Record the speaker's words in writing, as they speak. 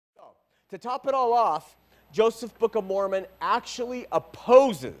To top it all off, Joseph's Book of Mormon actually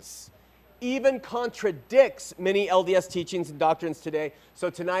opposes, even contradicts many LDS teachings and doctrines today. So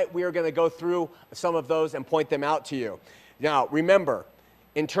tonight we are going to go through some of those and point them out to you. Now, remember,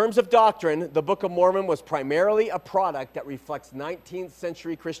 in terms of doctrine, the Book of Mormon was primarily a product that reflects 19th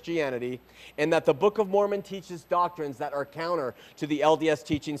century Christianity, and that the Book of Mormon teaches doctrines that are counter to the LDS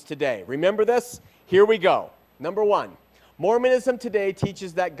teachings today. Remember this? Here we go. Number one, Mormonism today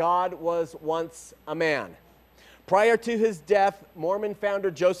teaches that God was once a man. Prior to his death, Mormon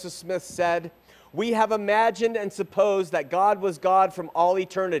founder Joseph Smith said, "We have imagined and supposed that God was God from all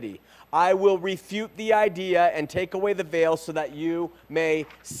eternity. I will refute the idea and take away the veil so that you may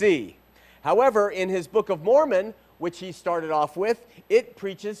see." However, in his Book of Mormon, which he started off with, it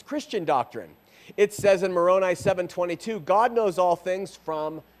preaches Christian doctrine. It says in Moroni 7:22, God knows all things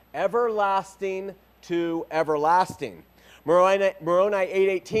from everlasting to everlasting. Moroni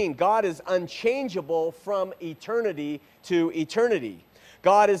 8:18, God is unchangeable from eternity to eternity.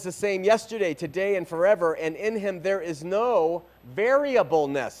 God is the same yesterday, today, and forever, and in him there is no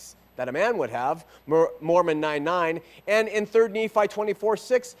variableness that a man would have, Mormon 9:9. And in 3 Nephi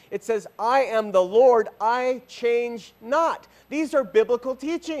 24:6, it says, I am the Lord, I change not. These are biblical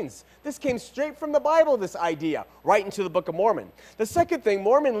teachings. This came straight from the Bible, this idea, right into the Book of Mormon. The second thing,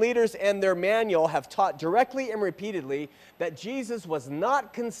 Mormon leaders and their manual have taught directly and repeatedly that Jesus was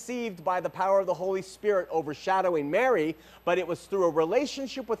not conceived by the power of the Holy Spirit overshadowing Mary, but it was through a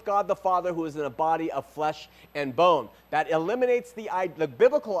relationship with God the Father who is in a body of flesh and bone. That eliminates the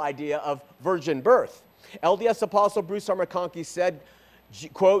biblical idea of virgin birth. LDS Apostle Bruce R. McConkie said,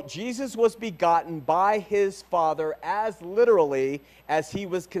 quote, Jesus was begotten by his Father as literally as he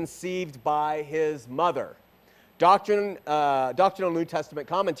was conceived by his mother. Doctrinal New Testament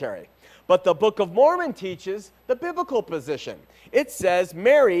commentary. But the Book of Mormon teaches the biblical position. It says,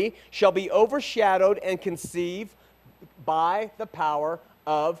 Mary shall be overshadowed and conceive by the power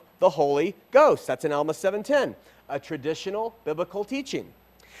of the Holy Ghost. That's in Alma 7:10, a traditional biblical teaching.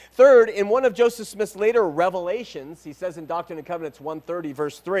 Third, in one of Joseph Smith's later revelations, he says in Doctrine and Covenants 130,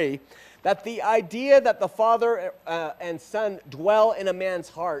 verse 3, that the idea that the Father and Son dwell in a man's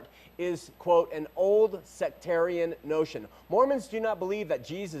heart is, quote, an old sectarian notion. Mormons do not believe that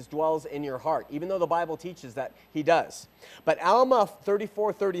Jesus dwells in your heart, even though the Bible teaches that he does. But Alma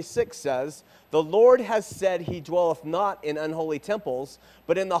 34:36 says, the Lord has said he dwelleth not in unholy temples,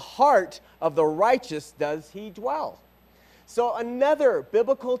 but in the heart of the righteous does he dwell. So another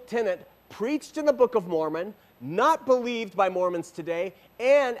biblical tenet preached in the Book of Mormon, not believed by Mormons today,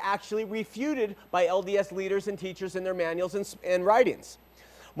 and actually refuted by LDS leaders and teachers in their manuals and writings.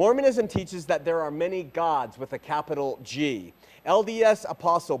 Mormonism teaches that there are many gods with a capital G. LDS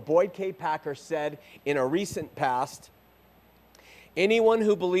Apostle Boyd K. Packer said in a recent past, anyone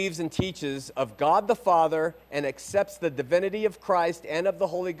who believes and teaches of God the Father and accepts the divinity of Christ and of the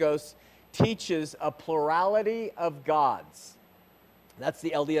Holy Ghost teaches a plurality of gods. That's the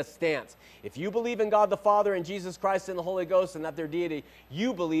LDS stance. If you believe in God the Father and Jesus Christ and the Holy Ghost and that they're deity,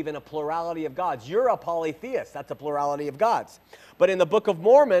 you believe in a plurality of gods. You're a polytheist. That's a plurality of gods. But in the Book of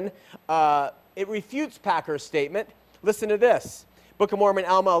Mormon, it refutes Packer's statement. Listen to this. Book of Mormon,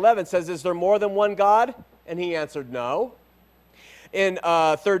 Alma 11 says, is there more than one God? And he answered, no. In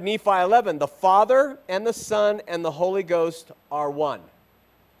 3 Nephi 11, the Father and the Son and the Holy Ghost are one.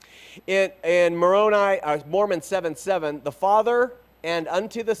 In Mormon 7:7, the Father and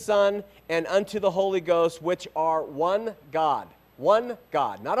unto the Son and unto the Holy Ghost, which are one God. One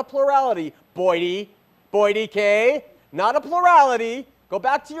God. Not a plurality, Boydie K. Not a plurality. Go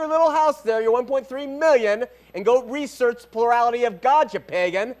back to your little house there, your 1.3 million, and go research plurality of God, you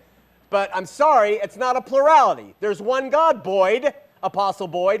pagan. But I'm sorry, it's not a plurality. There's one God, Boyd, Apostle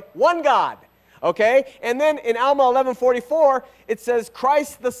Boyd, one God. Okay? And then in Alma 11:44, it says,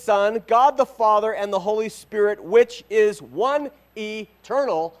 Christ the Son, God the Father, and the Holy Spirit, which is one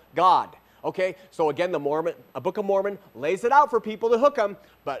eternal God. Okay? So again, a Book of Mormon lays it out for people to hook them,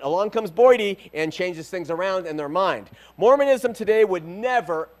 but along comes Boydie and changes things around in their mind. Mormonism today would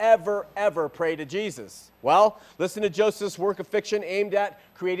never, ever, ever pray to Jesus. Well, listen to Joseph's work of fiction aimed at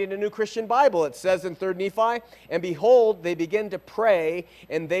creating a new Christian Bible. It says in 3 Nephi, and behold, they began to pray,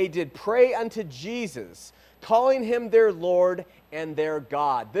 and they did pray unto Jesus, calling him their Lord and their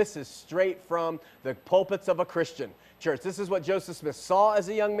God. This is straight from the pulpits of a Christian. church. This is what Joseph Smith saw as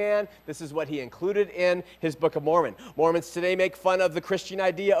a young man. This is what he included in his Book of Mormon. Mormons today make fun of the Christian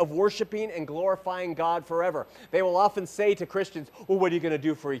idea of worshiping and glorifying God forever. They will often say to Christians, well, what are you going to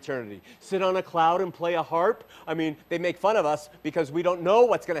do for eternity? Sit on a cloud and play a harp? I mean, they make fun of us because we don't know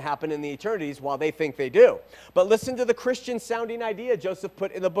what's going to happen in the eternities while they think they do. But listen to the Christian-sounding idea Joseph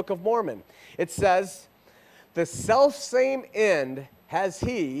put in the Book of Mormon. It says, the selfsame end has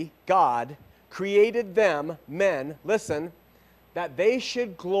he, God, created them, men, listen, that they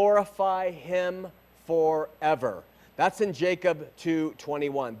should glorify him forever. That's in Jacob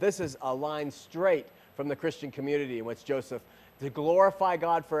 2:21. This is a line straight from the Christian community in which Joseph, to glorify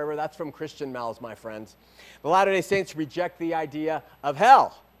God forever, that's from Christian mouths, my friends. The Latter-day Saints reject the idea of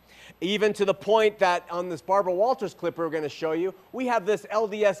hell, even to the point that on this Barbara Walters clip we're going to show you, we have this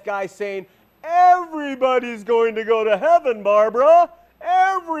LDS guy saying, everybody's going to go to heaven, Barbara.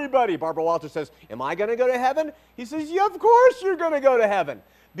 Everybody. Barbara Walters says, am I going to go to heaven? He says, yeah, of course you're going to go to heaven.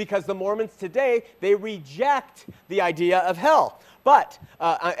 Because the Mormons today, they reject the idea of hell. But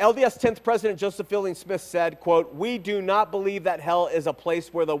LDS 10th President Joseph Fielding Smith said, quote, we do not believe that hell is a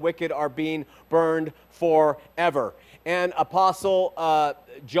place where the wicked are being burned forever. And Apostle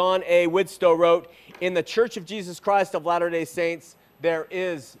John A. Widstow wrote, in the Church of Jesus Christ of Latter-day Saints, there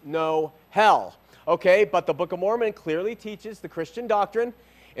is no hell. Okay, but the Book of Mormon clearly teaches the Christian doctrine,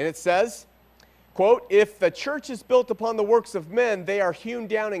 and it says, quote, if the church is built upon the works of men, they are hewn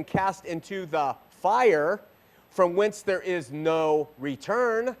down and cast into the fire, from whence there is no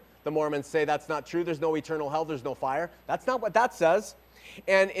return. The Mormons say that's not true. There's no eternal hell. There's no fire. That's not what that says.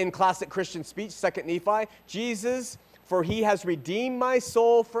 And in classic Christian speech, 2 Nephi, Jesus, for he has redeemed my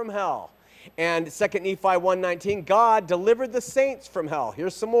soul from hell. And 2 Nephi 1:19, God delivered the saints from hell.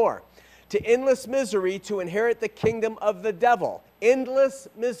 Here's some more. To endless misery to inherit the kingdom of the devil. Endless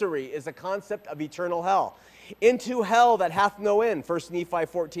misery is a concept of eternal hell. Into hell that hath no end, 1 Nephi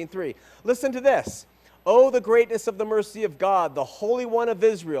 14:3. Listen to this. Oh, the greatness of the mercy of God, the Holy One of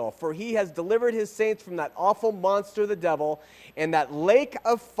Israel, for he has delivered his saints from that awful monster, the devil, and that lake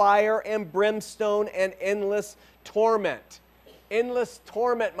of fire and brimstone and endless torment. Endless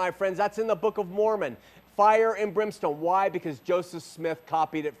torment, my friends. That's in the Book of Mormon. Fire and brimstone. Why? Because Joseph Smith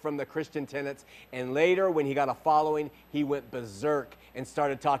copied it from the Christian tenets, and later when he got a following, he went berserk and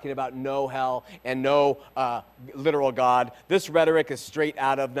started talking about no hell and no literal God. This rhetoric is straight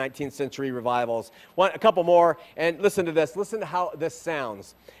out of 19th century revivals. A couple more, and listen to this. Listen to how this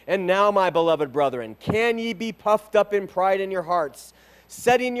sounds. And now, my beloved brethren, can ye be puffed up in pride in your hearts,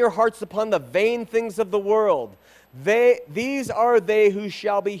 setting your hearts upon the vain things of the world? These are they who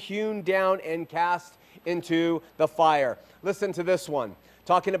shall be hewn down and cast into the fire. Listen to this one.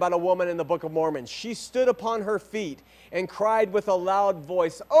 Talking about a woman in the Book of Mormon. She stood upon her feet and cried with a loud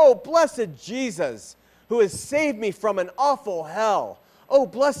voice, oh, blessed Jesus, who has saved me from an awful hell. Oh,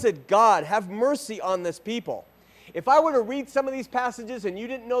 blessed God, have mercy on this people. If I were to read some of these passages and you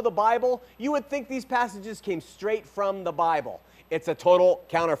didn't know the Bible, you would think these passages came straight from the Bible. It's a total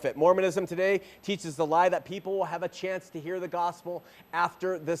counterfeit. Mormonism today teaches the lie that people will have a chance to hear the gospel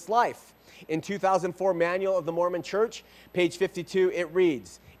after this life. In 2004 Manual of the Mormon Church, page 52, it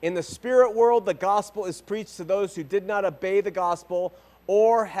reads, in the spirit world, the gospel is preached to those who did not obey the gospel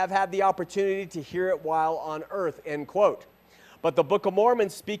or have had the opportunity to hear it while on earth, end quote. But the Book of Mormon,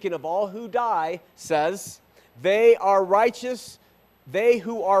 speaking of all who die, says, they are righteous, they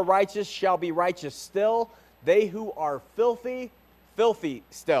who are righteous shall be righteous still, they who are filthy, filthy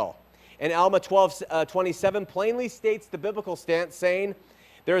still. And Alma 12:27 plainly states the biblical stance, saying,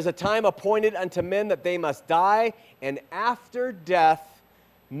 there is a time appointed unto men that they must die, and after death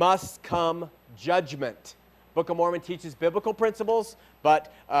must come judgment. Book of Mormon teaches biblical principles,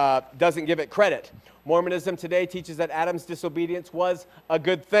 but doesn't give it credit. Mormonism today teaches that Adam's disobedience was a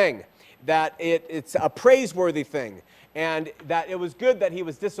good thing, that it's a praiseworthy thing, and that it was good that he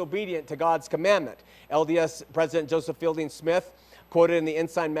was disobedient to God's commandment. LDS President Joseph Fielding Smith, quoted in the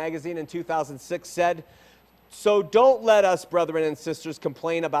Ensign magazine in 2006, said, so don't let us, brethren and sisters,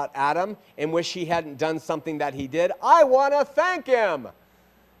 complain about Adam and wish he hadn't done something that he did. I want to thank him.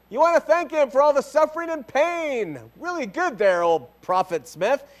 You want to thank him for all the suffering and pain. Really good there, old Prophet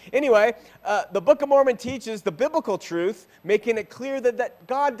Smith. Anyway, the Book of Mormon teaches the biblical truth, making it clear that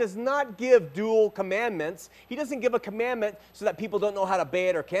God does not give dual commandments. He doesn't give a commandment so that people don't know how to obey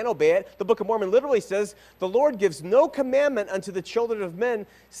it or can't obey it. The Book of Mormon literally says, the Lord gives no commandment unto the children of men,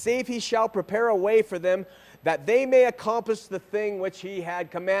 save he shall prepare a way for them, that they may accomplish the thing which he had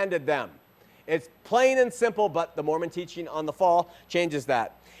commanded them. It's plain and simple, but the Mormon teaching on the fall changes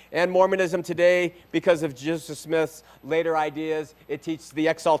that. And Mormonism today, because of Joseph Smith's later ideas, it teaches the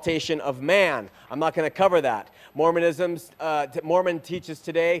exaltation of man. I'm not going to cover that. Mormon teaches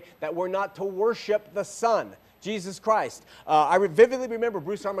today that we're not to worship the Son, Jesus Christ. I vividly remember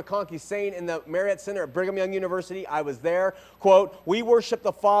Bruce R. McConkie saying in the Marriott Center at Brigham Young University, I was there, quote, "We worship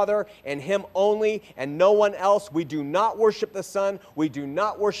the Father and Him only and no one else. We do not worship the Son. We do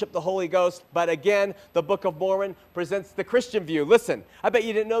not worship the Holy Ghost." But again, the Book of Mormon presents the Christian view. Listen, I bet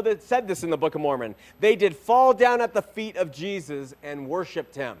you didn't know that it said this in the Book of Mormon. They did fall down at the feet of Jesus and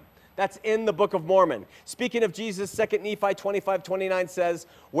worshiped Him. That's in the Book of Mormon. Speaking of Jesus, 2 Nephi 25:29 says,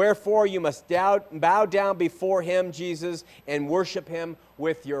 "Wherefore you must bow down before Him, Jesus, and worship Him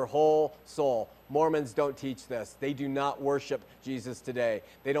with your whole soul." Mormons don't teach this. They do not worship Jesus today.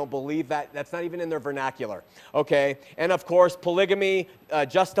 They don't believe that. That's not even in their vernacular. Okay? And of course, polygamy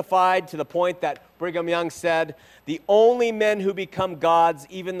justified to the point that Brigham Young said, "The only men who become gods,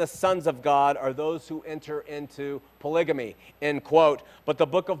 even the sons of God, are those who enter into polygamy," end quote. But the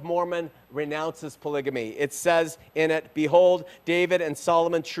Book of Mormon renounces polygamy. It says in it, "Behold, David and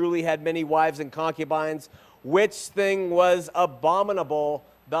Solomon truly had many wives and concubines, which thing was abominable,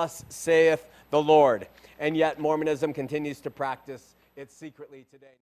 thus saith the Lord." And yet Mormonism continues to practice it secretly today.